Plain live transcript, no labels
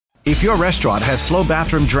If your restaurant has slow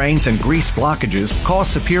bathroom drains and grease blockages, call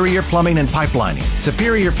Superior Plumbing and Pipelining.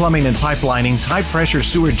 Superior Plumbing and Pipelining's high-pressure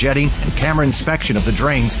sewer jetting and camera inspection of the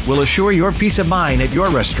drains will assure your peace of mind at your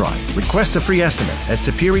restaurant. Request a free estimate at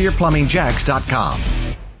SuperiorPlumbingJacks.com.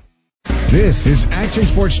 This is Action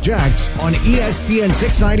Sports Jax on ESPN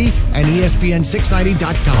 690 and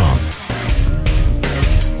ESPN690.com.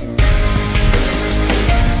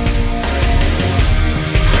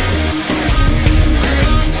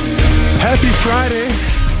 Happy Friday,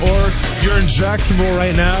 or you're in Jacksonville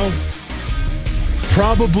right now.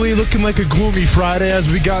 Probably looking like a gloomy Friday as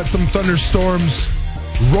we got some thunderstorms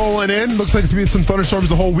rolling in. Looks like it's going to be some thunderstorms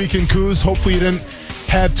the whole weekend, Coos. Hopefully you didn't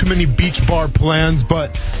have too many beach bar plans,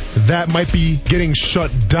 but that might be getting shut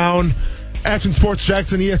down. Action Sports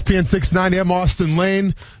Jackson, ESPN 690. I'm Austin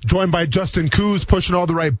Lane, joined by Justin Coos, pushing all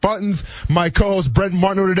the right buttons. My co-host Brent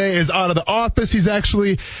Martineau today is out of the office. He's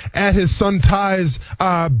actually at his son Ty's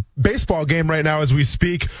baseball game right now as we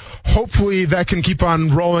speak. Hopefully that can keep on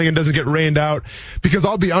rolling and doesn't get rained out, because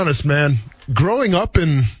I'll be honest, man, growing up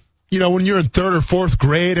in, when you're in third or fourth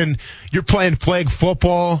grade and you're playing flag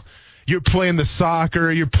football, you're playing the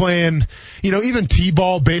soccer, you're playing, even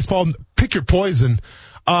t-ball, baseball, pick your poison.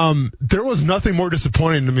 There was nothing more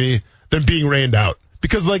disappointing to me than being rained out,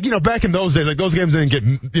 because back in those days, those games didn't get,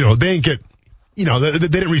 they didn't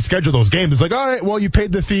reschedule those games. It's like, all right, well, you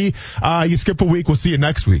paid the fee, you skip a week, we'll see you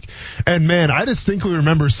next week. And man, I distinctly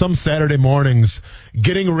remember some Saturday mornings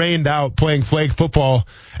getting rained out playing flag football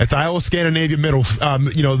at the Iowa Scandinavia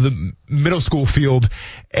the middle school field.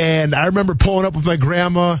 And I remember pulling up with my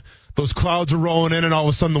grandma, those clouds are rolling in, and all of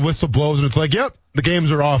a sudden the whistle blows and it's like, yep, the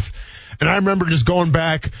games are off. And I remember just going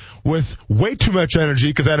back with way too much energy,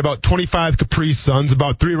 because I had about 25 Capri Suns,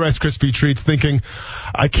 about 3 Rice Krispie treats, thinking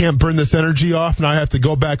I can't burn this energy off. Now I have to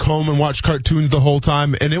go back home and watch cartoons the whole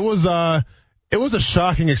time. And it was a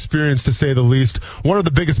shocking experience, to say the least. One of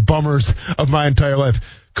the biggest bummers of my entire life.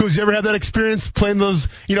 Coos, you ever had that experience playing those,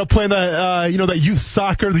 that youth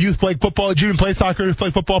soccer, the youth flag football? Did you even play soccer,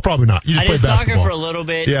 flag football? Probably not. You just played basketball. I did soccer for a little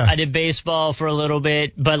bit. Yeah. I did baseball for a little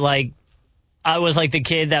bit, but I was like the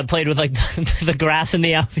kid that played with the grass in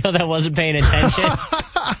the outfield that wasn't paying attention.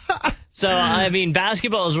 So,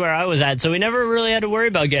 basketball is where I was at, so we never really had to worry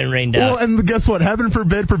about getting rained out. Well, and guess what? Heaven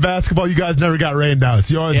forbid for basketball, you guys never got rained out,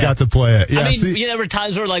 so you always got to play it. Yeah, there were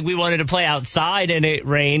times where we wanted to play outside and it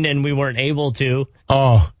rained and we weren't able to.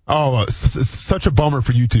 Such a bummer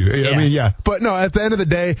for you two. Yeah. But no, at the end of the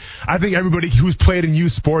day, I think everybody who's played in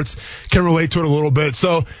youth sports can relate to it a little bit.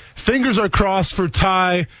 So fingers are crossed for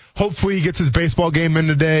Ty. Hopefully he gets his baseball game in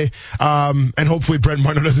today. And hopefully Brent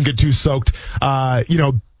Martineau doesn't get too soaked.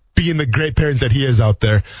 Being the great parent that he is out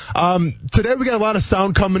there. Today we got a lot of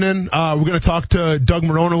sound coming in. We're going to talk to Doug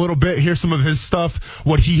Marrone a little bit, hear some of his stuff,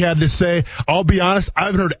 what he had to say. I'll be honest, I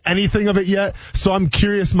haven't heard anything of it yet, so I'm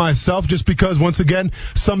curious myself, just because, once again,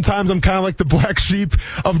 sometimes I'm kind of like the black sheep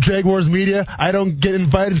of Jaguars media. I don't get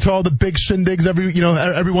invited to all the big shindigs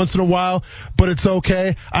every once in a while, but it's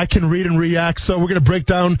okay. I can read and react, so we're going to break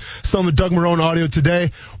down some of the Doug Marrone audio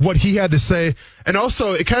today, what he had to say. And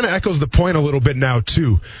also, it kind of echoes the point a little bit now,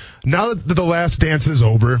 too. Now that the Last Dance is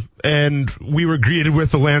over, and we were greeted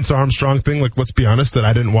with the Lance Armstrong thing, let's be honest, that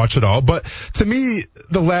I didn't watch it all. But to me,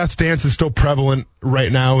 the Last Dance is still prevalent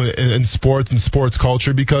right now in sports and sports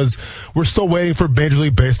culture, because we're still waiting for Major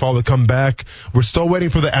League Baseball to come back. We're still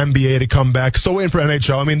waiting for the NBA to come back. Still waiting for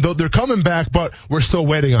NHL. They're coming back, but we're still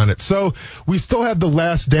waiting on it. So we still have the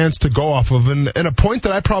Last Dance to go off of. And a point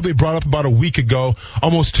that I probably brought up about a week ago,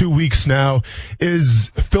 almost 2 weeks now, is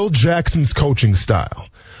Phil Jackson's coaching style.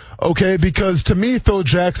 Okay, because to me, Phil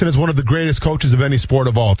Jackson is one of the greatest coaches of any sport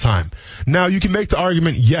of all time. Now, you can make the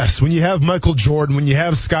argument, yes, when you have Michael Jordan, when you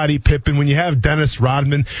have Scottie Pippen, when you have Dennis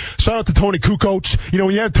Rodman, shout out to Tony Kukoc,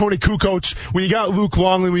 when you have Tony Kukoc, when you got Luke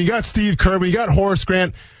Longley, when you got Steve Kerr, when you got Horace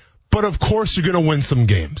Grant, but of course you're going to win some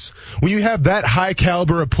games. When you have that high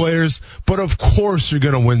caliber of players, but of course you're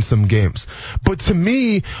going to win some games. But to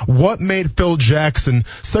me, what made Phil Jackson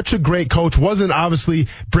such a great coach wasn't obviously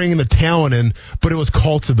bringing the talent in, but it was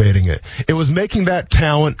cultivating it. It was making that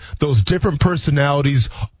talent, those different personalities,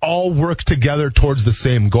 all work together towards the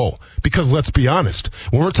same goal. Because let's be honest,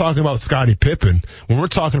 when we're talking about Scottie Pippen, when we're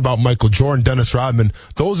talking about Michael Jordan, Dennis Rodman,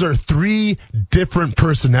 those are 3 different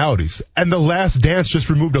personalities. And the Last Dance just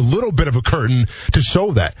removed a little bit of a curtain to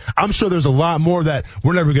show that. I'm sure there's a lot more that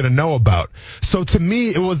we're never going to know about. So to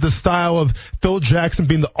me, it was the style of Phil Jackson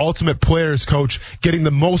being the ultimate players coach, getting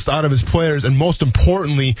the most out of his players, and most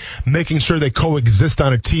importantly, making sure they coexist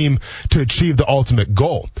on a team to achieve the ultimate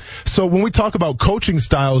goal. So when we talk about coaching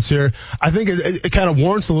styles here, I think it kind of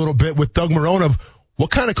warrants a little bit with Doug Marrone of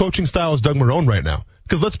what kind of coaching style is Doug Marrone right now?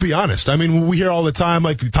 Because let's be honest. I mean, we hear all the time,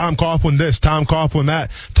 like, Tom Coughlin this, Tom Coughlin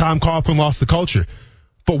that, Tom Coughlin lost the culture.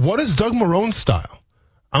 But what is Doug Marrone's style?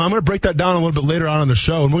 I'm going to break that down a little bit later on in the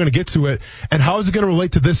show, and we're going to get to it. And how is it going to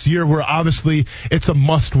relate to this year where obviously it's a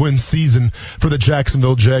must-win season for the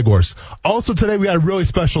Jacksonville Jaguars? Also today, we got a really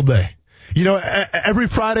special day. You know, every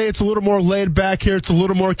Friday it's a little more laid back here. It's a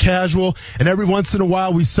little more casual. And every once in a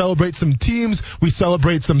while we celebrate some teams. We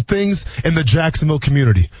celebrate some things in the Jacksonville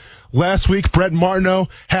community. Last week, Brent Martineau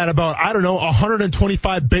had about,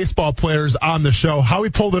 125 baseball players on the show. How he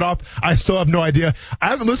pulled it off, I still have no idea. I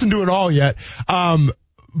haven't listened to it all yet.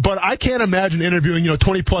 But I can't imagine interviewing,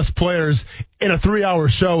 20-plus players in a 3-hour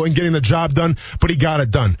show and getting the job done, but he got it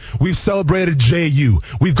done. We've celebrated JU.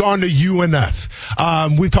 We've gone to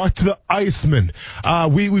UNF. We've talked to the Iceman.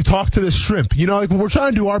 We've talked to the Shrimp. We're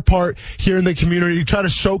trying to do our part here in the community, try to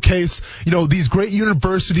showcase, these great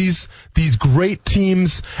universities, these great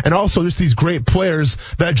teams, and also just these great players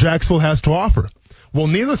that Jacksonville has to offer. Well,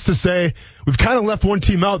 needless to say, we've kind of left one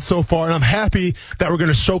team out so far, and I'm happy that we're going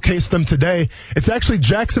to showcase them today. It's actually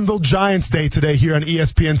Jacksonville Giants Day today here on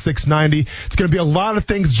ESPN 690. It's going to be a lot of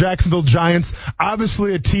things Jacksonville Giants.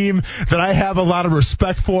 Obviously a team that I have a lot of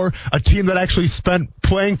respect for, a team that actually spent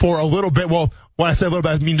playing for a little bit. Well, when I say a little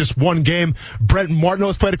bit, I mean just one game. Brent Martineau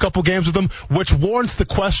has played a couple games with them, which warrants the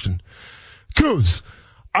question. Coos,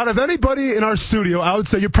 out of anybody in our studio, I would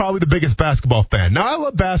say you're probably the biggest basketball fan. Now, I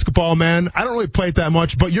love basketball, man. I don't really play it that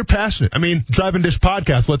much, but you're passionate. I mean, Drive and Dish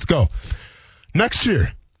podcast, let's go. Next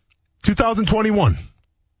year, 2021,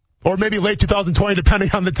 or maybe late 2020,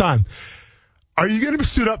 depending on the time, are you going to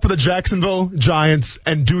suit up for the Jacksonville Giants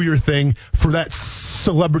and do your thing for that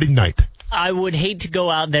celebrity night? I would hate to go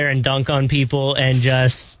out there and dunk on people and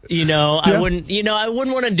just, I wouldn't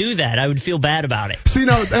want to do that. I would feel bad about it. See,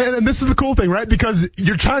 and this is the cool thing, right? Because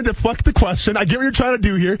you're trying to deflect the question. I get what you're trying to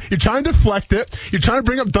do here. You're trying to deflect it. You're trying to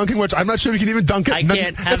bring up dunking, which I'm not sure if you can even dunk it. I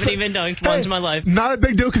can't. Haven't even dunked once in my life. Not a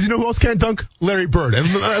big deal because you know who else can't dunk? Larry Bird. And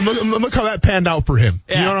look how that panned out for him.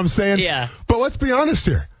 Yeah. You know what I'm saying? Yeah. But let's be honest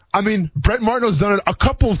here. I mean, Brent Martineau's done it a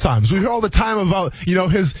couple of times. We hear all the time about,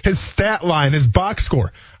 his stat line, his box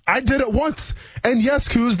score. I did it once. And yes,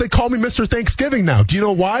 Coos, they call me Mr. Thanksgiving now. Do you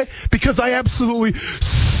know why? Because I absolutely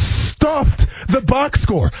stuffed the box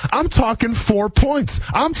score. I'm talking 4 points.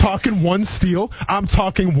 I'm talking 1 steal. I'm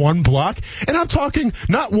talking 1 block. And I'm talking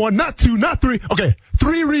not 1, not 2, not 3. Okay,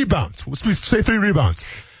 3 rebounds. Let's say 3 rebounds.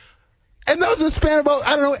 And that was a span of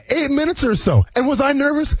about, 8 minutes or so. And was I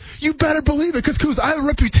nervous? You better believe it, because Coos, I have a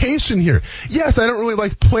reputation here. Yes, I don't really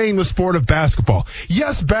like playing the sport of basketball.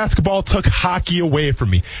 Yes, basketball took hockey away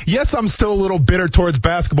from me. Yes, I'm still a little bitter towards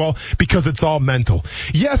basketball because it's all mental.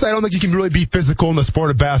 Yes, I don't think you can really be physical in the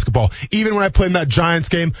sport of basketball. Even when I played in that Giants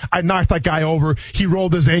game, I knocked that guy over. He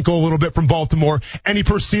rolled his ankle a little bit from Baltimore, and he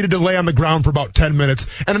proceeded to lay on the ground for about 10 minutes.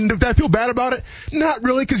 And did I feel bad about it? Not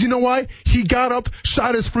really, because you know why? He got up,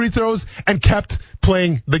 shot his free throws, and kept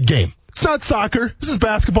playing the game. It's not soccer. This is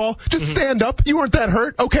basketball. Just stand up. You weren't that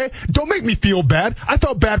hurt. Okay? Don't make me feel bad. I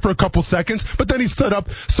felt bad for a couple seconds, but then he stood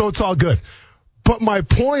up, so it's all good. But my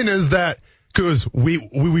point is that, because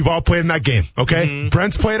we've all played in that game, okay? Mm-hmm.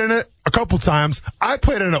 Brent's played in it a couple times. I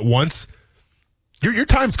played in it once. Your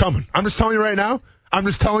time's coming. I'm just telling you right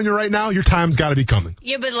now. Your time's got to be coming.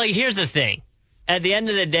 Yeah, but here's the thing. At the end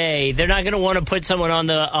of the day, they're not going to want to put someone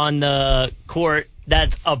on the court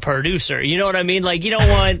that's a producer. You know what I mean? You don't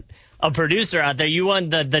want a producer out there. You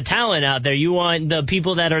want the talent out there. You want the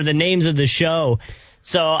people that are the names of the show.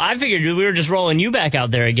 So I figured we were just rolling you back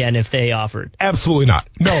out there again if they offered. Absolutely not.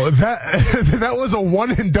 No, that was a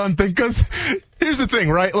one and done thing, because here's the thing,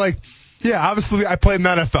 right? Obviously I played in the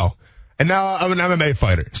NFL. And now I'm an MMA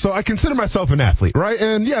fighter. So I consider myself an athlete, right?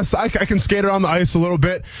 And yes, I can skate around the ice a little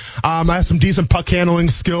bit. I have some decent puck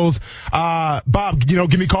handling skills. Bob,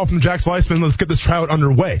 give me a call from Jax Weissman. Let's get this tryout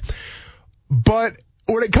underway. But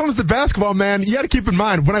when it comes to basketball, man, you got to keep in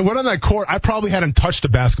mind, when I went on that court, I probably hadn't touched a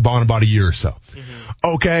basketball in about a year or so.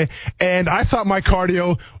 Mm-hmm. Okay? And I thought my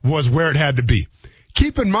cardio was where it had to be.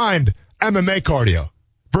 Keep in mind, MMA cardio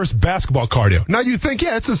versus basketball cardio. Now you think,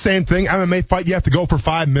 it's the same thing. MMA fight, you have to go for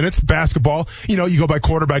 5 minutes. Basketball, you go by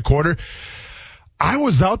quarter. I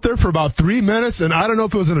was out there for about 3 minutes, and I don't know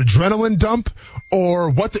if it was an adrenaline dump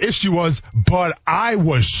or what the issue was, but I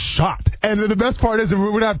was shot. And the best part is,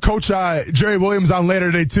 we're going to have Coach Jerry Williams on later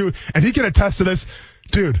today too, and he can attest to this.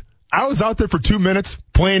 Dude, I was out there for 2 minutes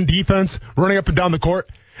playing defense, running up and down the court,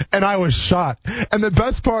 and I was shot. And the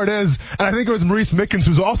best part is, and I think it was Maurice Mickens,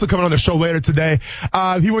 who's also coming on the show later today.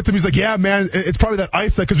 He went to me, he's like, yeah, man, it's probably that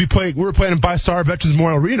ice because we were playing in Bi-Star Veterans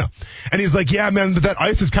Memorial Arena. And he's like, yeah, man, that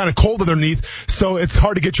ice is kind of cold underneath, so it's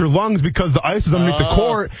hard to get your lungs because the ice is underneath the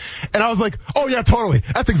court. And I was like, oh yeah, totally.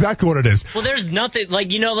 That's exactly what it is. Well, there's nothing,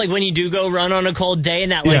 like, like when you do go run on a cold day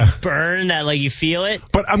and that, burn, that, you feel it.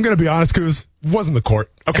 But I'm going to be honest, Coos, wasn't the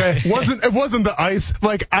court, okay? It wasn't the ice.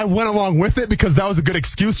 I went along with it because that was a good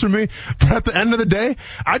excuse for me. But at the end of the day,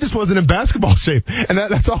 I just wasn't in basketball shape. And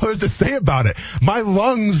that's all there is to say about it. My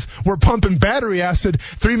lungs were pumping battery acid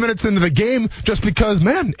 3 minutes into the game just because,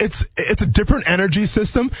 man, it's a different energy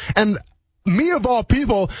system. And me, of all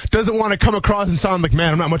people, doesn't want to come across and sound like,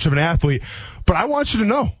 man, I'm not much of an athlete. But I want you to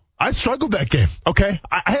know, I struggled that game, okay?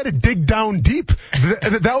 I had to dig down deep.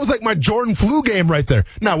 That was like my Jordan flu game right there.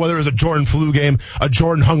 Now, whether it was a Jordan flu game, a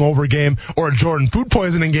Jordan hungover game, or a Jordan food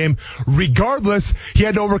poisoning game, regardless, he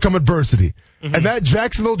had to overcome adversity. Mm-hmm. And that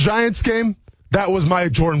Jacksonville Giants game, that was my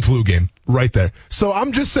Jordan flu game right there. So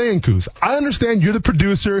I'm just saying, Coos, I understand you're the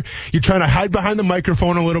producer. You're trying to hide behind the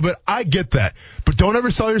microphone a little bit. I get that. But don't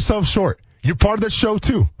ever sell yourself short. You're part of the show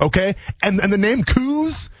too, okay? And the name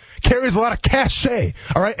Coos carries a lot of cachet,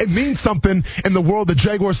 all right? It means something in the world of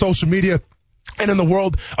Jaguar social media and in the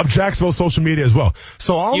world of Jacksonville social media as well.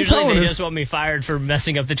 So all Usually I'm telling they just want me fired for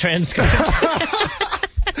messing up the transcript.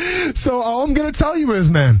 So all I'm going to tell you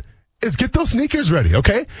is get those sneakers ready,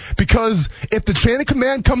 okay? Because if the chain of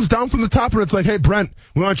command comes down from the top and it's like, hey, Brent,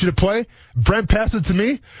 we want you to play, Brent pass it to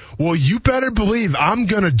me, well, you better believe I'm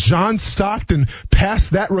going to John Stockton pass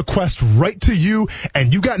that request right to you,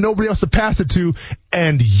 and you got nobody else to pass it to,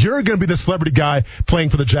 and you're going to be the celebrity guy playing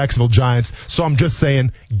for the Jacksonville Giants. So I'm just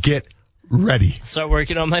saying, get ready. Start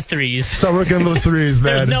working on my threes. Start working on those threes,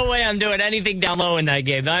 man. There's no way I'm doing anything down low in that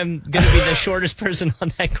game. I'm going to be the shortest person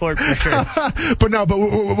on that court for sure. But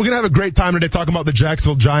we're going to have a great time today talking about the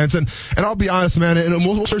Jacksonville Giants. And I'll be honest, man, and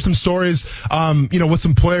we'll share some stories, with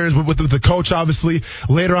some players, with the coach, obviously,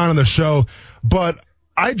 later on in the show. But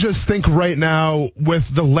I just think right now, with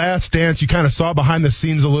the Last Dance, you kind of saw behind the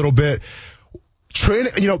scenes a little bit,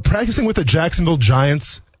 practicing with the Jacksonville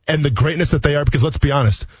Giants and the greatness that they are, because let's be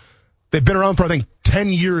honest, they've been around for, I think, 10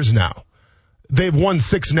 years now. They've won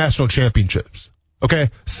 6 national championships. Okay?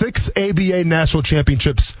 6 ABA national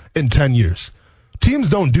championships in 10 years. Teams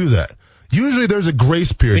don't do that. Usually there's a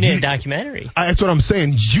grace period. We need a documentary. That's what I'm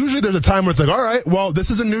saying. Usually there's a time where it's like, all right, well, this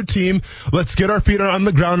is a new team. Let's get our feet on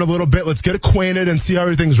the ground a little bit. Let's get acquainted and see how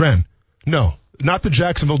everything's ran. No. Not the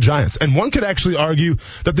Jacksonville Giants. And one could actually argue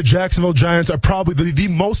that the Jacksonville Giants are probably the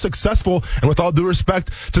most successful, and with all due respect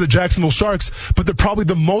to the Jacksonville Sharks, but they're probably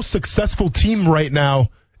the most successful team right now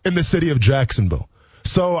in the city of Jacksonville.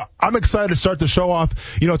 So I'm excited to start the show off,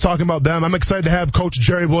 talking about them. I'm excited to have Coach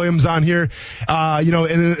Jerry Williams on here, in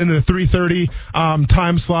the 3:30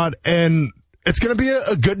 time slot. And it's going to be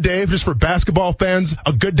a good day just for basketball fans,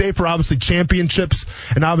 a good day for obviously championships,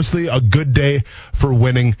 and obviously a good day for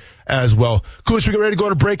winning as well. Cool, should we get ready to go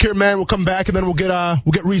to break here, man? We'll come back and then we'll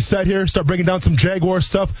get reset here, start breaking down some Jaguar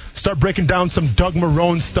stuff, start breaking down some Doug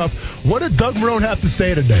Marrone stuff. What did Doug Marrone have to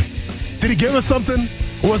say today? Did he give us something?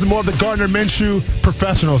 Or was it more of the Gardner Minshew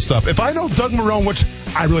professional stuff? If I know Doug Marrone, which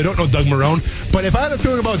I really don't know Doug Marrone, but if I have a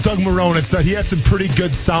feeling about Doug Marrone, it's that he had some pretty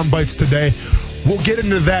good sound bites today. We'll get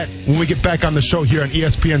into that when we get back on the show here on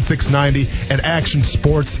ESPN 690 and Action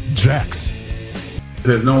Sports Jax.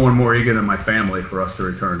 There's no one more eager than my family for us to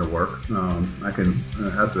return to work.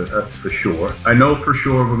 That's for sure. I know for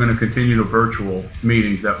sure we're going to continue the virtual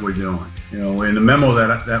meetings that we're doing. In the memo that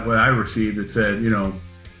I received, it said,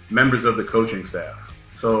 members of the coaching staff.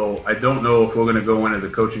 So I don't know if we're going to go in as a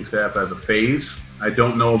coaching staff as a phase. I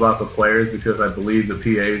don't know about the players because I believe the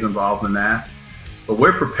PA is involved in that. But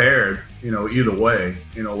we're prepared, either way,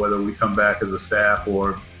 whether we come back as a staff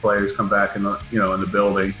or players come back in the, in the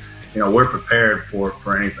building, we're prepared for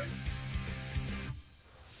anything.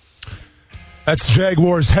 That's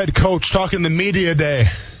Jaguars head coach talking the media day.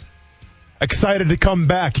 Excited to come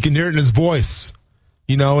back. You can hear it in his voice,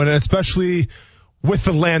 and especially with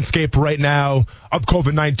the landscape right now of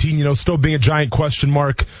COVID-19, still being a giant question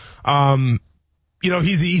mark.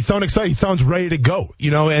 He sounds excited. He sounds ready to go,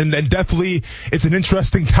 and definitely it's an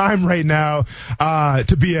interesting time right now,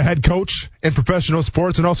 to be a head coach in professional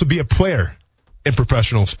sports and also be a player in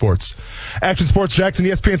professional sports. Action Sports Jackson,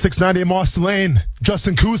 ESPN 690, I'm Austin Lane.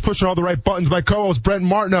 Justin Coos pushing all the right buttons. My co-host Brent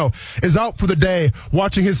Martineau is out for the day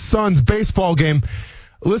watching his son's baseball game.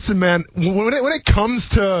 Listen, man, when it comes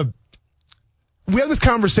to, we had this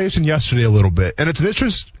conversation yesterday a little bit, and it's an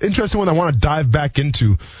interesting one I want to dive back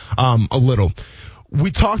into, a little. We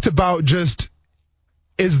talked about just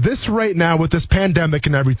is this right now with this pandemic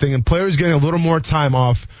and everything and players getting a little more time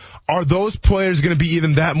off, are those players going to be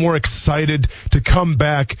even that more excited to come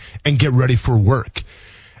back and get ready for work?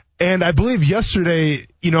 And I believe yesterday,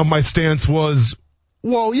 my stance was,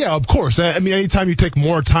 well, yeah, of course. I mean, anytime you take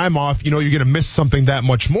more time off, you're going to miss something that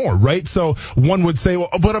much more, right? So one would say, well,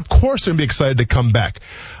 but of course they're going to be excited to come back.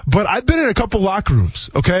 But I've been in a couple locker rooms,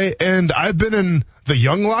 okay? And I've been in the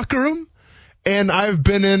young locker room and I've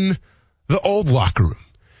been in the old locker room.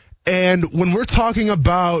 And when we're talking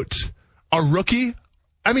about a rookie,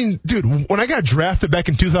 I mean, dude, when I got drafted back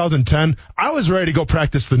in 2010, I was ready to go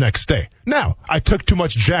practice the next day. Now, I took too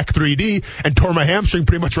much Jack 3D and tore my hamstring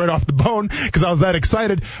pretty much right off the bone because I was that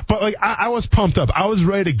excited. But, I was pumped up. I was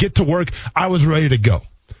ready to get to work. I was ready to go.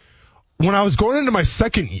 When I was going into my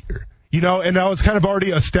second year, and I was kind of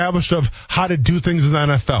already established of how to do things in the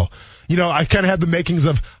NFL. I kind of had the makings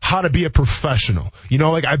of how to be a professional.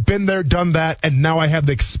 I've been there, done that, and now I have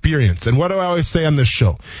the experience. And what do I always say on this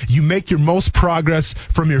show? You make your most progress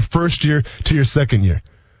from your first year to your second year.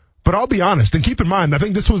 But I'll be honest, and keep in mind, I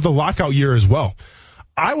think this was the lockout year as well.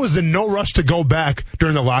 I was in no rush to go back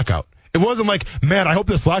during the lockout. It wasn't like, man, I hope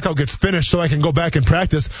this lockout gets finished so I can go back and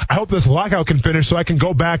practice. I hope this lockout can finish so I can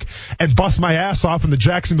go back and bust my ass off in the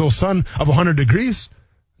Jacksonville sun of 100 degrees.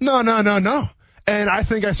 No. And I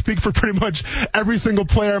think I speak for pretty much every single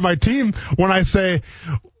player on my team when I say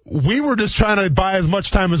we were just trying to buy as much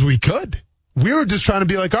time as we could. We were just trying to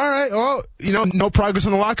be like, all right, well, no progress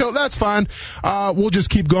in the lockout. That's fine. We'll just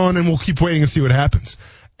keep going and we'll keep waiting and see what happens.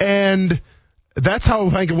 And that's how I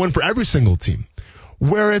think it went for every single team.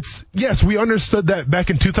 Where it's, yes, we understood that back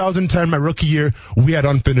in 2010, my rookie year, we had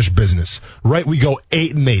unfinished business, right? We go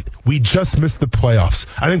 8-8. We just missed the playoffs.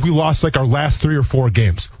 I think we lost our last 3 or 4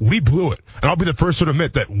 games. We blew it. And I'll be the first to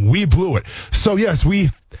admit that we blew it. So yes, we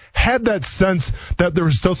had that sense that there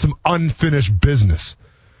was still some unfinished business.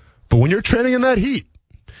 But when you're training in that heat,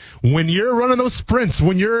 when you're running those sprints,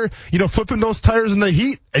 when you're, flipping those tires in the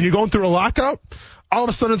heat and you're going through a lockout, all of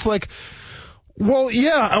a sudden it's like, well,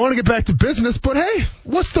 yeah, I want to get back to business, but hey,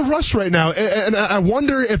 what's the rush right now? And I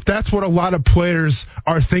wonder if that's what a lot of players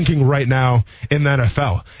are thinking right now in the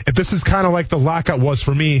NFL. If this is kind of like the lockout was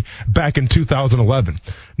for me back in 2011.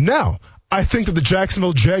 Now, I think that the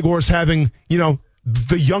Jacksonville Jaguars having,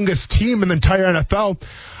 the youngest team in the entire NFL,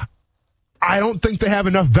 I don't think they have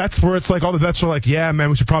enough vets where it's like all the vets are like, yeah, man,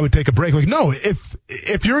 we should probably take a break. Like, no,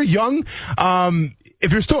 if you're young,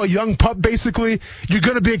 if you're still a young pup, basically, you're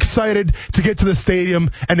going to be excited to get to the stadium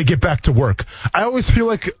and to get back to work. I always feel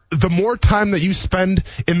like the more time that you spend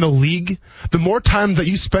in the league, the more time that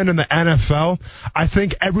you spend in the NFL, I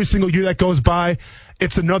think every single year that goes by,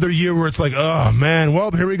 it's another year where it's like, oh, man, well,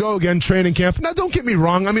 here we go again, training camp. Now, don't get me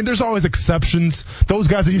wrong. I mean, there's always exceptions. Those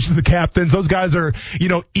guys are usually the captains. Those guys are,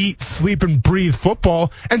 eat, sleep, and breathe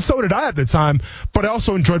football. And so did I at the time. But I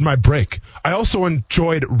also enjoyed my break. I also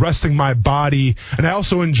enjoyed resting my body. And I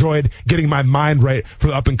also enjoyed getting my mind right for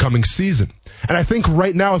the up-and-coming season. And I think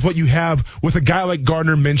right now is what you have with a guy like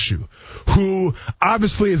Gardner Minshew, who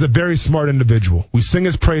obviously is a very smart individual. We sing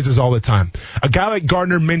his praises all the time. A guy like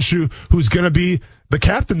Gardner Minshew who's going to be the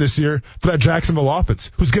captain this year for that Jacksonville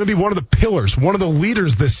offense, who's going to be one of the pillars, one of the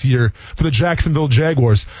leaders this year for the Jacksonville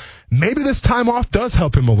Jaguars. Maybe this time off does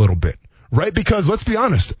help him a little bit, right? Because let's be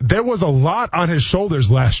honest, there was a lot on his shoulders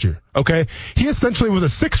last year, okay? He essentially was a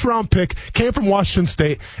 6th-round pick, came from Washington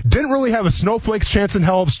State, didn't really have a snowflake's chance in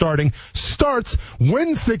hell of starting, starts,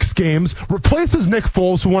 wins 6 games, replaces Nick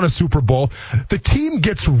Foles, who won a Super Bowl. The team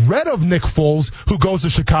gets rid of Nick Foles, who goes to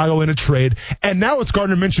Chicago in a trade, and now it's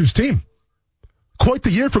Gardner Minshew's team. Quite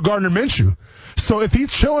the year for Gardner Minshew. So if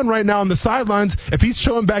he's chilling right now on the sidelines, if he's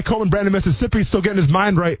chilling back home in Brandon, Mississippi, still getting his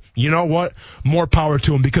mind right, you know what? More power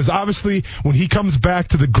to him. Because obviously when he comes back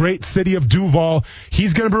to the great city of Duval,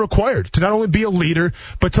 he's going to be required to not only be a leader,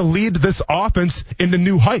 but to lead this offense into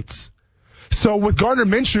new heights. So with Gardner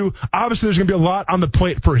Minshew, obviously there's going to be a lot on the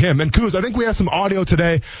plate for him. And Kuz, I think we have some audio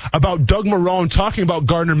today about Doug Marrone talking about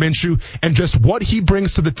Gardner Minshew and just what he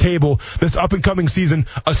brings to the table this up-and-coming season,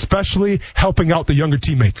 especially helping out the younger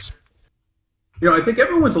teammates. I think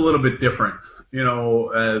everyone's a little bit different,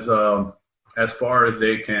 as far as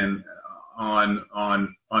they can on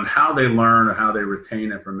how they learn or how they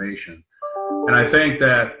retain information. And I think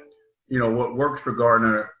that, what works for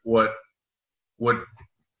Gardner, what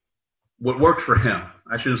works for him.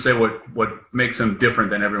 I shouldn't say what makes him different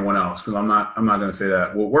than everyone else, because I'm not going to say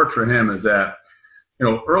that. What works for him is that,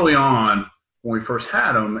 early on when we first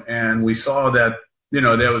had him and we saw that,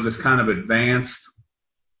 there was this kind of advanced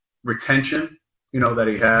retention, that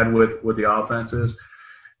he had with the offenses,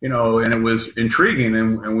 and it was intriguing,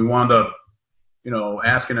 and we wound up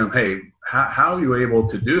asking him, hey, how are you able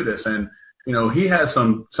to do this? And, he has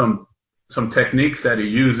some techniques that he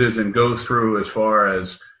uses and goes through as far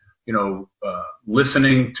as,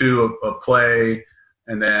 listening to a play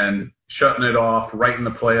and then shutting it off, writing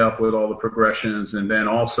the play up with all the progressions, and then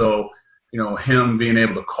also, him being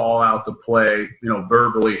able to call out the play,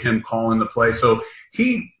 verbally, him calling the play. So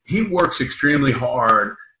he works extremely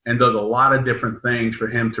hard and does a lot of different things for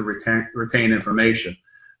him to retain information.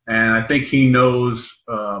 And I think he knows,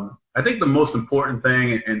 I think the most important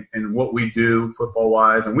thing in what we do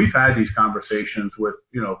football-wise, and we've had these conversations with,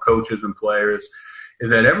 coaches and players, is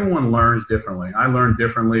that everyone learns differently. I learn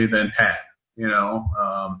differently than Tad, we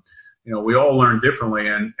all learn differently.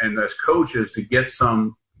 And as coaches, to get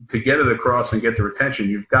it across and get the retention,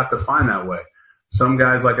 you've got to find that way. Some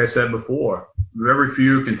guys, like I said before, very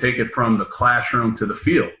few can take it from the classroom to the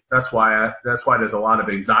field. That's why there's a lot of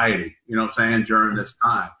anxiety, during this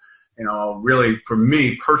time. Really, for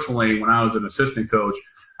me personally, when I was an assistant coach,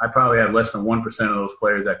 I probably had less than 1% of those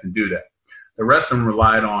players that can do that. The rest of them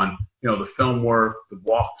relied on, the film work, the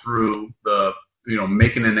walkthrough, the,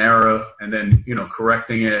 making an error and then,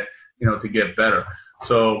 correcting it, to get better.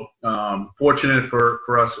 So, fortunate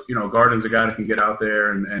for us, Gardner's a guy that can get out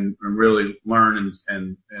there and really learn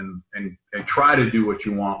and try to do what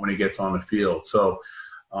you want when he gets on the field. So,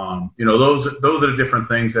 those are the different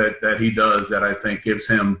things that he does that I think gives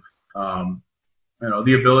him,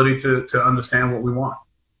 the ability to understand what we want.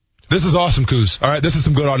 This is awesome, Kuz. All right, this is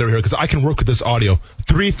some good audio here because I can work with this audio.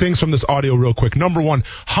 3 things from this audio real quick. Number 1,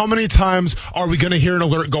 how many times are we going to hear an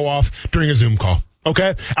alert go off during a Zoom call?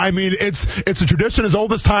 Okay? I mean, it's a tradition as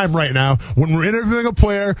old as time right now. When we're interviewing a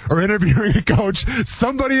player or interviewing a coach,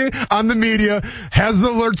 somebody on the media has the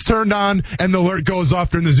alerts turned on and the alert goes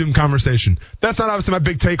off during the Zoom conversation. That's not obviously my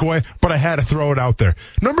big takeaway, but I had to throw it out there.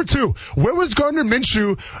 Number 2, where was Gardner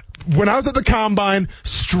Minshew when I was at the Combine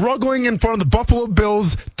struggling in front of the Buffalo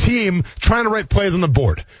Bills team trying to write plays on the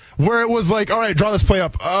board? Where it was like, all right, draw this play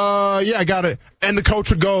up. Yeah, I got it. And the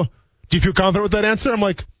coach would go, do you feel confident with that answer? I'm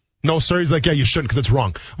like, no, sir. He's like, yeah, you shouldn't because it's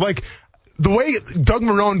wrong. Like, the way Doug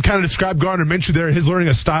Marrone kind of described Gardner Minshew there, his learning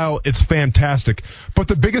a style, it's fantastic. But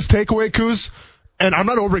the biggest takeaway, Kuz, and I'm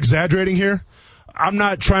not over-exaggerating here. I'm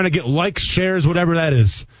not trying to get likes, shares, whatever that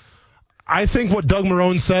is. I think what Doug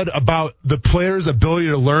Marrone said about the player's ability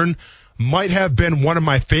to learn might have been one of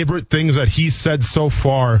my favorite things that he said so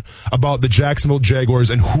far about the Jacksonville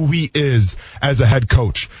Jaguars and who he is as a head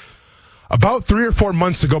coach. About 3 or 4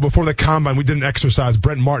 months ago before the Combine, we did an exercise.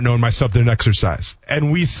 Brent Martineau and myself did an exercise. And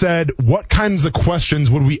we said, what kinds of questions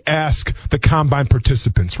would we ask the Combine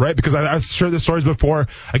participants, right? Because I've shared the stories before.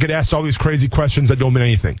 I get asked all these crazy questions that don't mean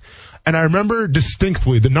anything. And I remember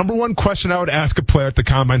distinctly, the number 1 question I would ask a player at the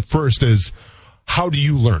Combine first is, how do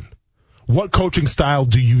you learn? What coaching style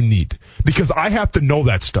do you need? Because I have to know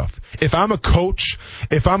that stuff. If I'm a coach,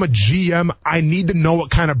 if I'm a GM, I need to know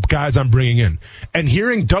what kind of guys I'm bringing in. And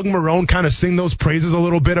hearing Doug Marrone kind of sing those praises a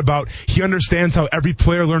little bit about he understands how every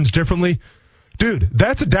player learns differently, dude,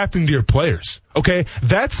 that's adapting to your players, okay?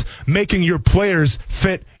 That's making your players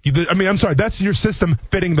fit. That's your system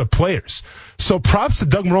fitting the players. So props to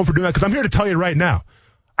Doug Marrone for doing that because I'm here to tell you right now,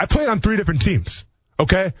 I played on 3 different teams,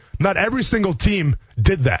 okay? Not every single team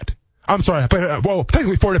did that. I'm sorry, I played,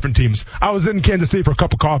 technically 4 different teams. I was in Kansas City for a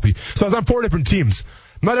cup of coffee. So I was on 4 different teams.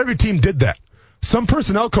 Not every team did that. Some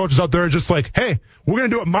personnel coaches out there are just like, hey, we're going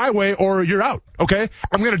to do it my way or you're out, okay?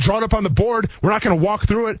 I'm going to draw it up on the board. We're not going to walk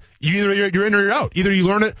through it. Either you're in or you're out. Either you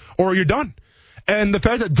learn it or you're done. And the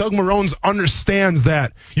fact that Doug Marrone understands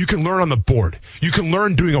that you can learn on the board. You can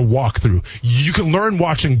learn doing a walkthrough. You can learn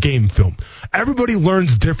watching game film. Everybody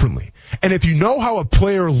learns differently. And if you know how a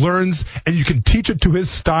player learns and you can teach it to his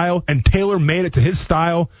style and tailor-made it to his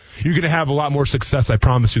style, you're going to have a lot more success, I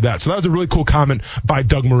promise you that. So that was a really cool comment by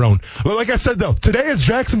Doug Marrone. But like I said, though, today is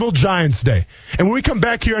Jacksonville Giants Day. And when we come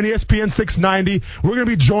back here on ESPN 690, we're going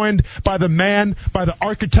to be joined by the man, by the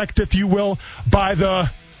architect, if you will, by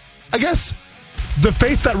the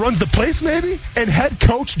face that runs the place, maybe, and head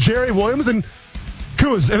coach Jerry Williams. And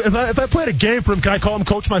Kuz, if I played a game for him, can I call him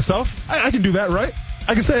coach myself? I can do that, right?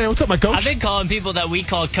 I can say, hey, what's up, my coach? I've been calling people that we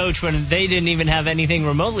call coach when they didn't even have anything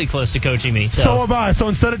remotely close to coaching me. So have I. So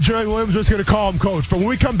instead of Jerry Williams, we're just going to call him coach. But when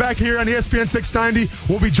we come back here on ESPN 690,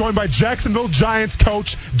 we'll be joined by Jacksonville Giants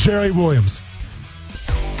coach Jerry Williams.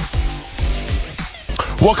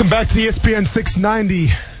 Welcome back to ESPN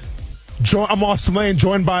 690. I'm Austin Lane,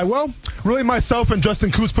 joined by, really myself and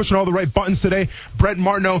Justin Kuz pushing all the right buttons today. Brent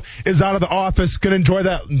Martineau is out of the office, going to enjoy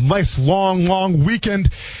that nice, long weekend.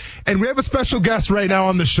 And we have a special guest right now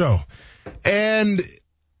on the show. And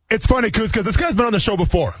it's funny, Kuz, because this guy's been on the show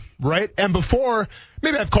before. right? And before,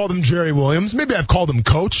 maybe I've called him Jerry Williams, maybe I've called him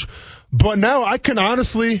coach, but now I can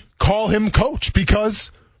honestly call him coach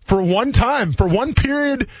because for one time, for one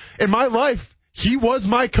period in my life, he was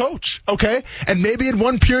my coach, okay? And maybe in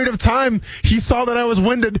one period of time, he saw that I was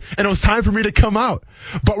winded and it was time for me to come out.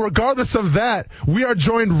 But regardless of that, we are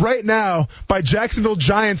joined right now by Jacksonville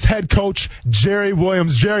Giants head coach Jerry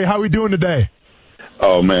Williams. Jerry, how are we doing today?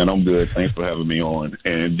 Oh, man, I'm good. Thanks for having me on.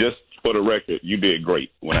 And just for the record, you did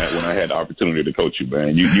great when I had the opportunity to coach you,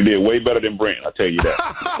 man. You did way better than Brent, I'll tell you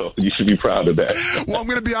that. So you should be proud of that. Well, I'm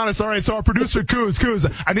going to be honest. All right, so our producer,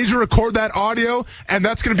 Kuz, I need you to record that audio, and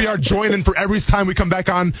that's going to be our join-in for every time we come back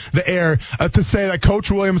on the air to say that Coach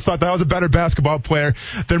Williams thought that was a better basketball player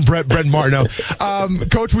than Brent Martineau.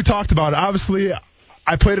 Coach, we talked about it. Obviously,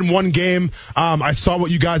 I played in one game. I saw what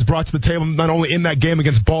you guys brought to the table, not only in that game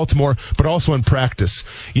against Baltimore, but also in practice.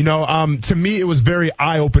 To me, it was very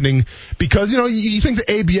eye-opening because, you think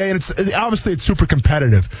the ABA, and it's super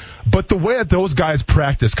competitive, but the way that those guys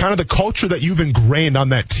practice, kind of the culture that you've ingrained on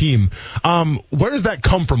that team, where does that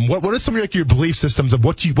come from? What are some of your belief systems of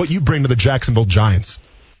what you bring to the Jacksonville Giants?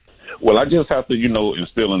 Well, I just have to,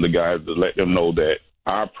 instill in the guys to let them know that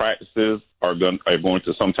our practices are going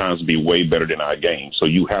to sometimes be way better than our games. So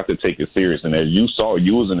you have to take it serious. And as you saw,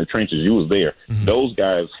 you was in the trenches, you was there. Mm-hmm. Those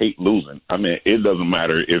guys hate losing. I mean, it doesn't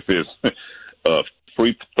matter if it's a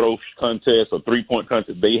free throw contest or 3-point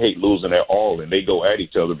contest. They hate losing at all, and they go at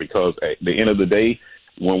each other because at the end of the day,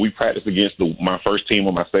 when we practice against my first team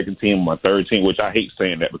or my second team or my third team, which I hate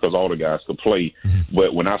saying that because all the guys could play,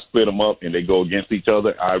 but when I split them up and they go against each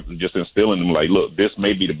other, I just instill in them like, look, this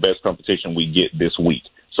may be the best competition we get this week.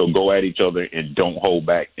 So go at each other and don't hold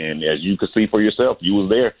back. And as you could see for yourself, you was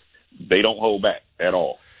there. They don't hold back at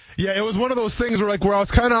all. Yeah, it was one of those things where I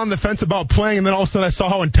was kind of on the fence about playing, and then all of a sudden I saw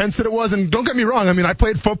how intense it was. And don't get me wrong, I mean, I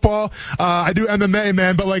played football, I do MMA,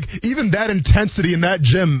 man, but even that intensity in that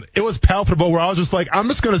gym, it was palpable. Where I was just like, I'm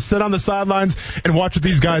just gonna sit on the sidelines and watch what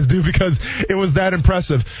these guys do because it was that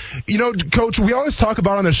impressive. Coach, we always talk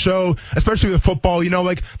about on the show, especially with football.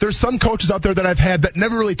 There's some coaches out there that I've had that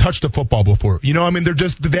never really touched a football before. They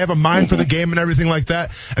have a mind for the game and everything like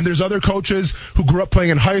that. And there's other coaches who grew up playing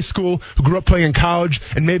in high school, who grew up playing in college,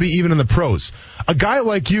 and maybe even in the pros. A guy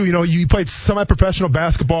like you played semi-professional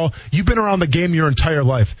basketball. You've been around the game your entire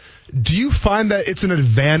life. Do you find that it's an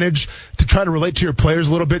advantage to try to relate to your players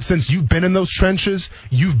a little bit since you've been in those trenches,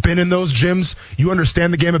 you've been in those gyms, you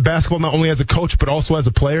understand the game of basketball not only as a coach but also as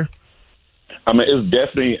a player? I mean, it's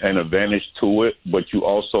definitely an advantage to it, but you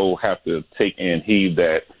also have to take in heed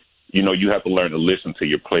that you have to learn to listen to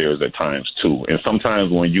your players at times too. And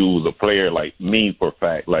sometimes when you was a player like me, for a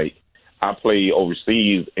fact, I play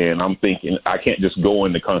overseas, and I'm thinking I can't just go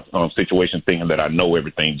in the situation thinking that I know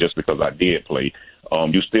everything just because I did play.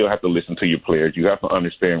 You still have to listen to your players. You have to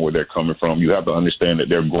understand where they're coming from. You have to understand that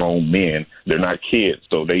they're grown men. They're not kids,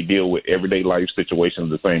 so they deal with everyday life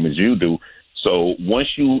situations the same as you do. So once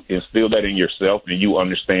you instill that in yourself and you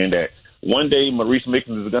understand that one day Maurice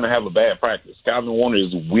Mickens is going to have a bad practice, Calvin Warner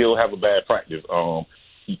will have a bad practice,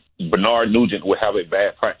 Bernard Nugent will have a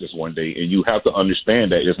bad practice one day, and you have to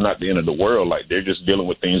understand that it's not the end of the world. They're just dealing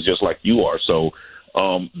with things just like you are. So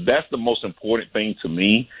that's the most important thing to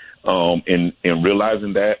me in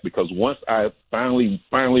realizing that, because once I finally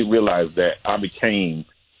realized that, I became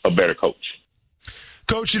a better coach.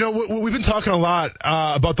 Coach, we've been talking a lot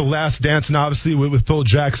about The Last Dance, and obviously with Phil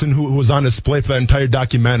Jackson, who was on display for that entire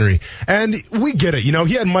documentary. And we get it. He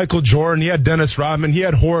had Michael Jordan, he had Dennis Rodman, he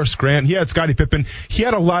had Horace Grant, he had Scottie Pippen. He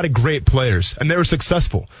had a lot of great players, and they were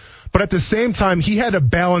successful. But at the same time, he had to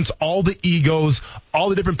balance all the egos, all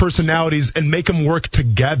the different personalities, and make them work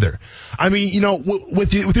together. I mean,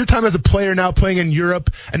 with your time as a player now playing in Europe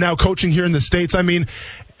and now coaching here in the States, I mean,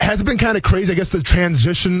 has it been kind of crazy, I guess, the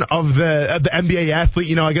transition of the NBA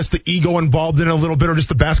athlete, I guess the ego involved in it a little bit, or just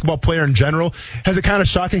the basketball player in general? Has it kind of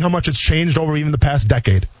shocking how much it's changed over even the past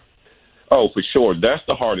decade? Oh, for sure. That's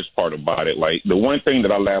the hardest part about it. The one thing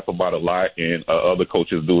that I laugh about a lot, and other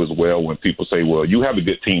coaches do as well, when people say, well, you have a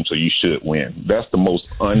good team, so you should win. That's the most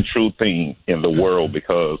untrue thing in the world,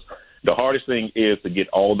 because the hardest thing is to get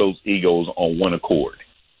all those egos on one accord.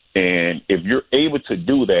 And if you're able to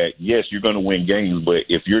do that, yes, you're going to win games. But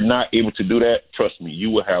if you're not able to do that, trust me, you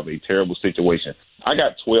will have a terrible situation. I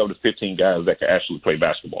got 12 to 15 guys that can actually play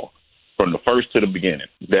basketball from the first to the beginning.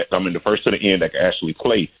 The first to the end that can actually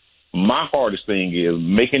play. My hardest thing is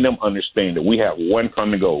making them understand that we have one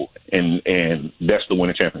common goal, and that's to win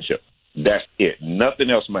a championship. That's it. Nothing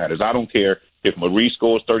else matters. I don't care if Maurice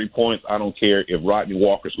scores 30 points. I don't care if Rodney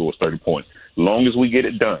Walker scores 30 points. As long as we get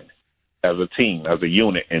it done as a team, as a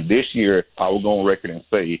unit. And this year, I will go on record and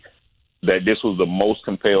say that this was the most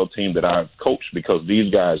compelled team that I've coached because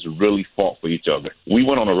these guys really fought for each other. We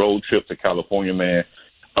went on a road trip to California, man.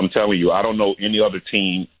 I'm telling you, I don't know any other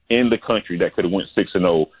team in the country that could have went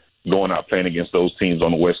 6-0 going out playing against those teams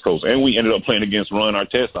on the West Coast. And we ended up playing against Ron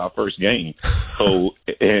Artest our first game.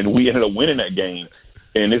 And we ended up winning that game.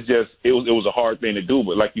 And it was a hard thing to do.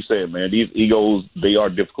 But like you said, man, these egos, they are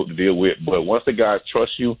difficult to deal with. But once the guys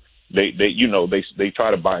trust you, they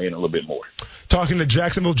try to buy in a little bit more. Talking to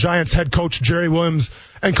Jacksonville Giants head coach Jerry Williams.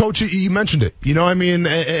 And, Coach, you mentioned it. You know, I mean,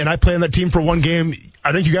 and I played on that team for one game.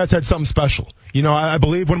 I think you guys had something special. You know, I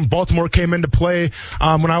believe when Baltimore came into play,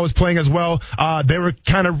 when I was playing as well, they were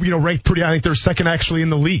kind of, ranked pretty. I think they're second actually in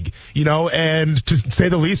the league, and to say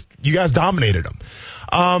the least, you guys dominated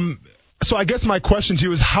them. So I guess my question to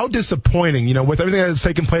you is how disappointing, with everything that has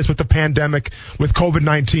taken place with the pandemic, with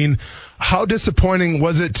COVID-19, how disappointing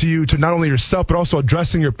was it to you to not only yourself, but also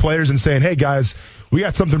addressing your players and saying, hey, guys, we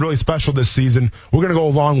got something really special this season. We're going to go a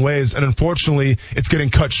long ways. And unfortunately, it's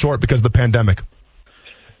getting cut short because of the pandemic.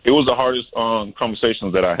 It was the hardest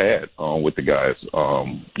conversations that I had with the guys. A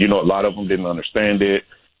lot of them didn't understand it.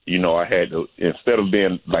 I had to, instead of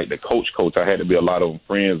being like the coach, I had to be a lot of them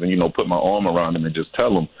friends and, put my arm around them and just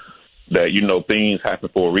tell them that, things happen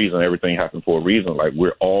for a reason. Everything happened for a reason. Like,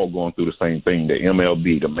 we're all going through the same thing. The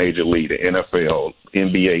MLB, the Major League, the NFL,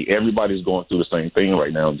 NBA, everybody's going through the same thing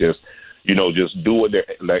right now. Just do what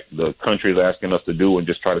the country is asking us to do and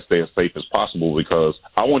just try to stay as safe as possible because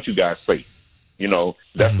I want you guys safe.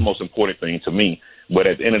 That's the most important thing to me. But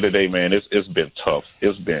at the end of the day, man, it's been tough.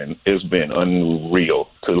 It's been unreal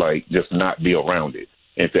to just not be around it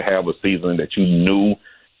and to have a season that you knew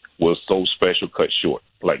was so special cut short.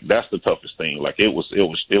 That's the toughest thing. It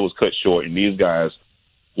was cut short, and these guys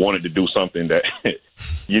wanted to do something that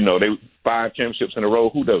they 5 championships in a row.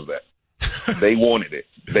 Who does that? They wanted it.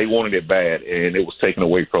 They wanted it bad, and it was taken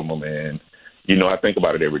away from them. And I think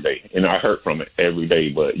about it every day, and I hurt from it every day.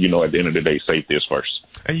 But, at the end of the day, safety is first.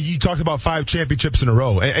 And you talked about 5 championships in a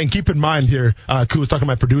row. And keep in mind here, Koo was talking to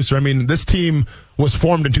my producer, this team was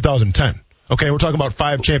formed in 2010. Okay, we're talking about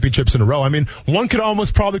 5 championships in a row. One could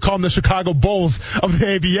almost probably call them the Chicago Bulls of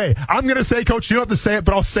the ABA. I'm going to say, Coach, you don't have to say it,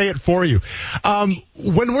 but I'll say it for you.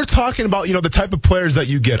 When we're talking about, the type of players that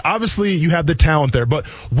you get, obviously you have the talent there, but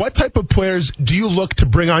what type of players do you look to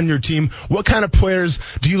bring on your team? What kind of players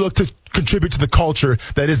do you look to contribute to the culture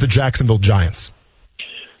that is the Jacksonville Giants?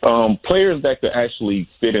 Players that could actually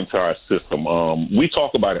fit into our system. We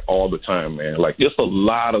talk about it all the time, man. There's a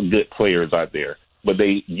lot of good players out there. But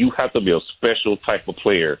you have to be a special type of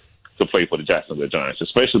player to play for the Jacksonville Giants,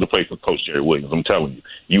 especially to play for Coach Jerry Williams. I'm telling you,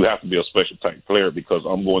 you have to be a special type of player because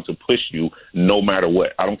I'm going to push you no matter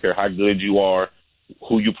what. I don't care how good you are,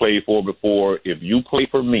 who you played for before. If you play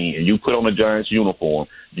for me and you put on a Giants uniform,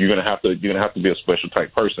 you're gonna have to be a special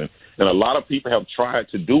type person. And a lot of people have tried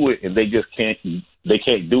to do it and they just can't. They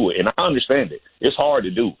can't do it. And I understand it. It's hard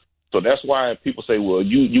to do. So that's why people say, well,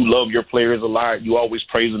 you love your players a lot. You always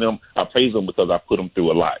praising them. I praise them because I put them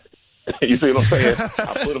through a lot. You see what I'm saying?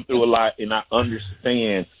 I put them through a lot, and I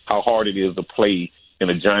understand how hard it is to play in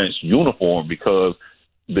a Giants uniform because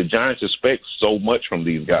the Giants expect so much from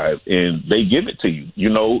these guys, and they give it to you,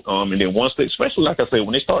 and then once they, especially like I said,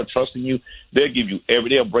 when they start trusting you,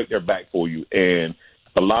 they'll break their back for you, and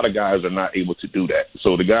a lot of guys are not able to do that.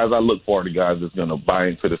 So the guys I look for are the guys that's going to buy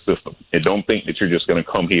into the system and don't think that you're just going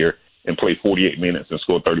to come here and play 48 minutes and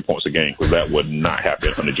score 30 points a game because that would not happen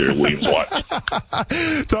under Jerry Williams' watch.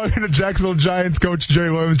 Talking to Jacksonville Giants coach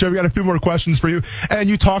Jerry Williams. Jerry, we got a few more questions for you. And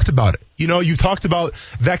you talked about it. You talked about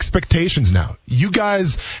the expectations now. You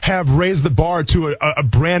guys have raised the bar to a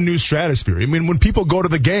brand new stratosphere. When people go to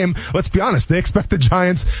the game, let's be honest, they expect the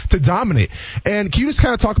Giants to dominate. And can you just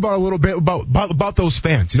kind of talk about a little bit about those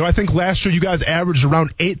fans? I think last year you guys averaged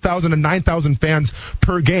around 8,000 to 9,000 fans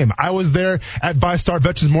per game. I was there at VyStar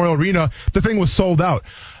Veterans Memorial Arena. The thing was sold out.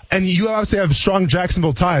 And you obviously have strong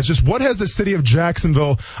Jacksonville ties. Just what has the city of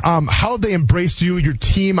Jacksonville, how have they embraced you, your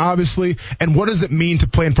team, obviously, and what does it mean to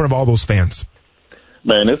play in front of all those fans?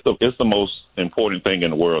 Man, it's the most important thing in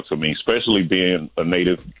the world to me, especially being a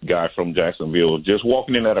native guy from Jacksonville. Just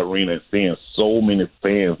walking in that arena and seeing so many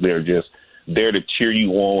fans there just there to cheer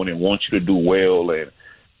you on and want you to do well. And,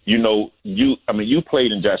 you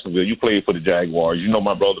played in Jacksonville. You played for the Jaguars.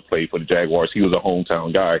 My brother played for the Jaguars. He was a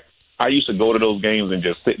hometown guy. I used to go to those games and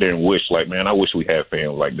just sit there and wish, man, I wish we had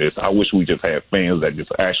fans like this. I wish we just had fans that just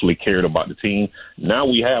actually cared about the team. Now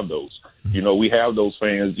we have those. We have those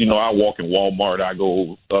fans. I walk in Walmart, I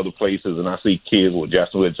go other places, and I see kids with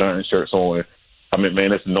Jacksonville Giants shirts on. Man,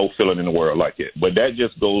 there's no feeling in the world like it. But that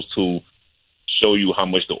just goes to show you how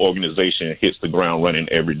much the organization hits the ground running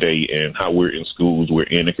every day and how we're in schools, we're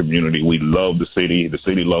in the community. We love the city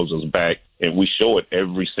loves us back, and we show it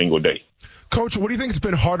every single day. Coach, what do you think has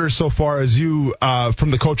been harder so far as you,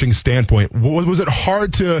 from the coaching standpoint? Was it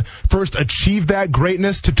hard to first achieve that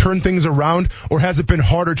greatness, to turn things around, or has it been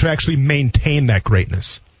harder to actually maintain that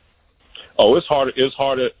greatness? Oh, it's harder. It's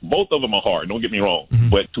harder. Both of them are hard. Don't get me wrong. Mm-hmm.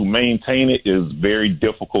 But to maintain it is very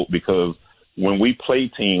difficult because when we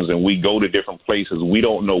play teams and we go to different places, we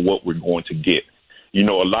don't know what we're going to get. You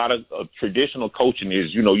know, a lot of traditional coaching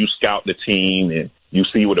is, you know, you scout the team and you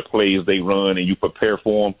see what the plays they run and you prepare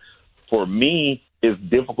for them. For me, it's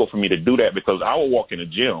difficult for me to do that because I will walk in a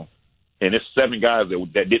gym and it's 7 guys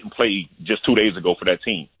that didn't play just 2 days ago for that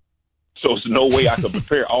team. So there's no way I could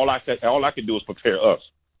prepare. All I can do is prepare us.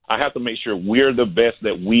 I have to make sure we're the best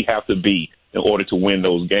that we have to be in order to win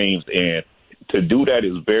those games. And to do that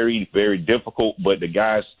is very, very difficult. But the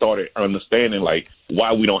guys started understanding, like,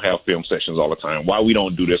 why we don't have film sessions all the time, why we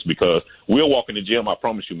don't do this, because we'll walk in the gym, I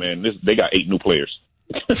promise you, man, they got 8 new players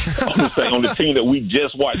on the team that we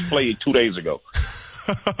just watched play 2 days ago.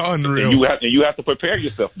 Unreal. And you have to prepare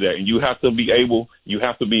yourself for that, and you have to be able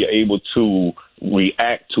to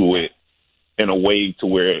react to it in a way to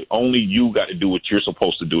where only you got to do what you're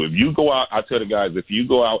supposed to do. If you go out, I tell the guys, if you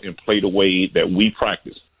go out and play the way that we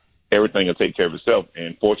practice, everything will take care of itself.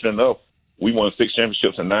 And fortunate enough, we won 6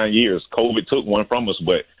 championships in 9 years. COVID took one from us,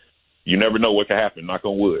 but you never know what could happen. Knock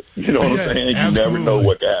on wood. You know what I'm saying? Absolutely. You never know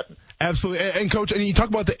what could happen. Absolutely. And Coach, and you talk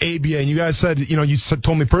about the ABA, and you guys said,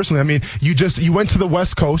 told me personally, I mean, you went to the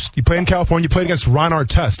West Coast, you played in California, you played against Ron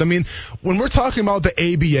Artest. I mean, when we're talking about the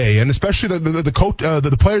ABA, and especially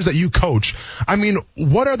the players that you coach, I mean,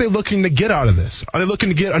 what are they looking to get out of this? Are they looking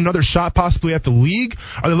to get another shot possibly at the league?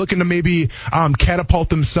 Are they looking to maybe catapult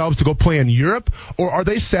themselves to go play in Europe? Or are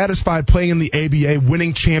they satisfied playing in the ABA,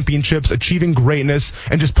 winning championships, achieving greatness,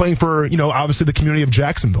 and just playing for, obviously the community of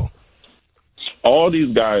Jacksonville? All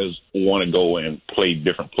these guys want to go and play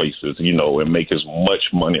different places, and make as much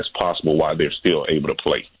money as possible while they're still able to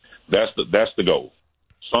play. That's the goal.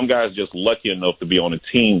 Some guys just lucky enough to be on a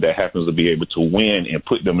team that happens to be able to win and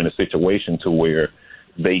put them in a situation to where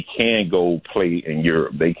they can go play in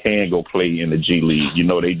Europe. They can go play in the G League.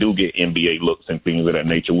 They do get NBA looks and things of that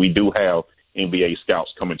nature. We do have NBA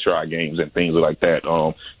scouts coming to our games and things like that.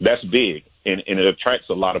 That's big. And it attracts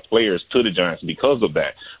a lot of players to the Giants because of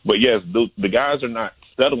that. But, yes, the guys are not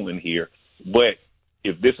settling here. But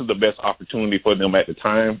if this is the best opportunity for them at the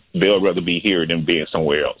time, they'll rather be here than being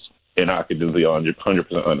somewhere else. And I could just be 100%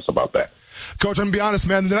 honest about that. Coach, I'm going to be honest,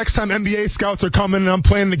 man. The next time NBA scouts are coming and I'm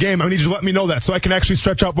playing the game, I need you to let me know that so I can actually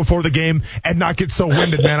stretch out before the game and not get so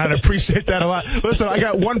winded, man. I'd appreciate that a lot. Listen, I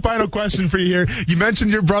got one final question for you here. You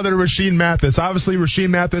mentioned your brother, Rashean Mathis. Obviously, Rashean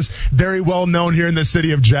Mathis, very well known here in the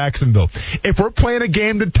city of Jacksonville. If we're playing a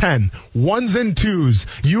game to 10, 1s and 2s,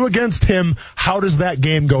 you against him, how does that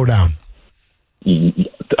game go down?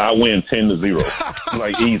 I win 10-0,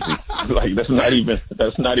 like easy. Like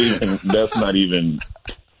that's not even.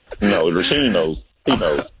 No, Rashean knows. He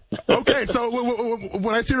knows. Okay, so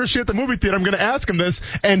when I see Rashean at the movie theater, I'm going to ask him this,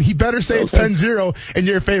 and he better say it's 10-0 in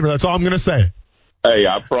your favor. That's all I'm going to say. Hey,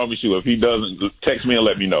 I promise you, if he doesn't, text me and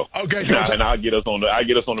let me know. Okay, Coach. And I'll get us on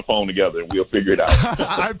the phone together, and we'll figure it out.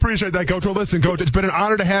 I appreciate that, Coach. Well, listen, Coach, it's been an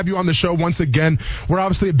honor to have you on the show once again. We're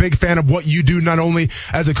obviously a big fan of what you do, not only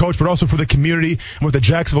as a coach, but also for the community and what the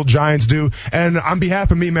Jacksonville Giants do. And on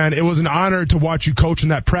behalf of me, man, it was an honor to watch you coach in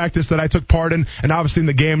that practice that I took part in, and obviously in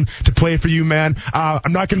the game to play for you, man.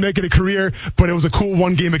 I'm not going to make it a career, but it was a cool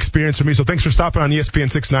one-game experience for me. So thanks for stopping on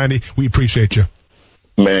ESPN 690. We appreciate you.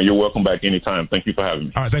 Man, you're welcome back anytime. Thank you for having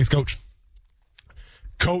me. All right, thanks, Coach.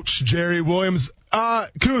 Coach Jerry Williams.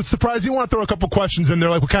 Coos, surprised you want to throw a couple questions in there,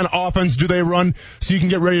 like what kind of offense do they run so you can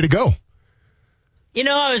get ready to go?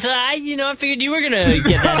 I figured you were going to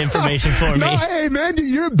get that information for me. No, hey, man,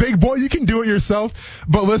 you're a big boy. You can do it yourself.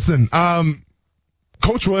 But listen,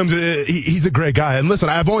 Coach Williams, he's a great guy. And listen,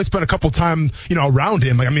 I've only spent a couple time, around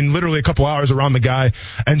him. Literally a couple hours around the guy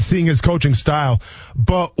and seeing his coaching style.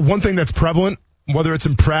 But one thing that's prevalent, whether it's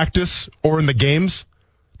in practice or in the games,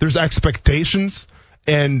 there's expectations,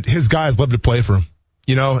 and his guys love to play for him,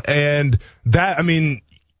 and that,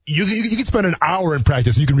 you can spend an hour in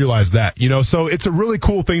practice and you can realize that, so it's a really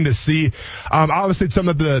cool thing to see. Obviously it's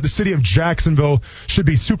something that the city of Jacksonville should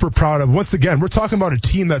be super proud of. Once again, we're talking about a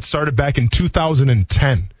team that started back in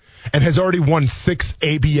 2010 and has already won 6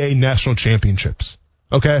 ABA national championships.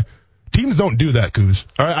 Okay. Teams don't do that, Coos.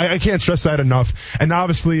 All right, I can't stress that enough. And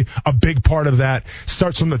obviously, a big part of that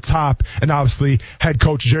starts from the top. And obviously, head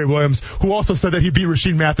coach Jerry Williams, who also said that he beat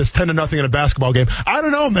Rashean Mathis 10-0 in a basketball game. I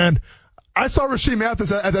don't know, man. I saw Rasheed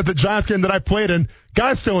Mathis at the Giants game that I played in.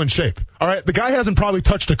 Guy's still in shape. All right. The guy hasn't probably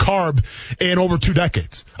touched a carb in over 2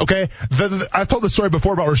 decades. Okay. I told the story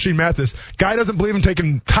before about Rasheed Mathis. Guy doesn't believe in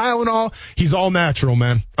taking Tylenol. He's all natural,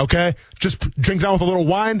 man. Okay. Just drink down with a little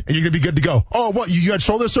wine and you're going to be good to go. Oh, what? You had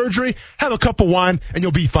shoulder surgery? Have a cup of wine and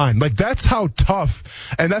you'll be fine. Like, that's how tough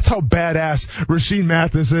and that's how badass Rasheed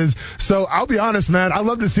Mathis is. So I'll be honest, man. I'd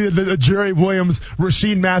love to see the Jerry Williams,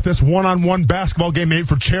 Rasheed Mathis one-on-one basketball game maybe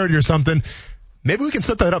for charity or something. Maybe we can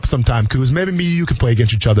set that up sometime, Kuz. Maybe me and you can play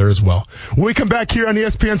against each other as well. When we come back here on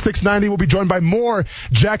ESPN 690, we'll be joined by more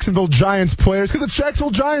Jacksonville Giants players because it's Jacksonville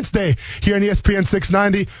Giants Day here on ESPN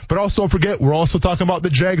 690. But also don't forget, we're also talking about the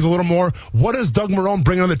Jags a little more. What does Doug Marrone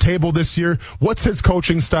bring on the table this year? What's his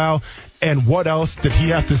coaching style? And what else did he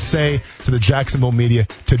have to say to the Jacksonville media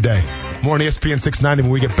today? More on ESPN 690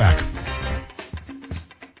 when we get back.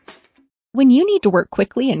 When you need to work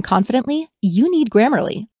quickly and confidently, you need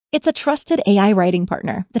Grammarly. It's a trusted AI writing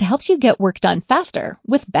partner that helps you get work done faster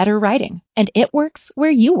with better writing. And it works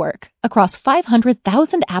where you work across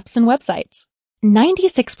 500,000 apps and websites.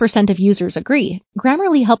 96% of users agree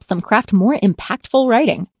Grammarly helps them craft more impactful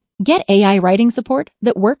writing. Get AI writing support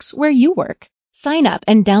that works where you work. Sign up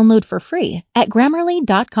and download for free at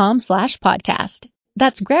Grammarly.com/podcast.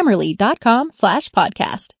 That's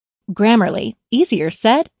Grammarly.com/podcast. Grammarly. Easier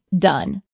said, done.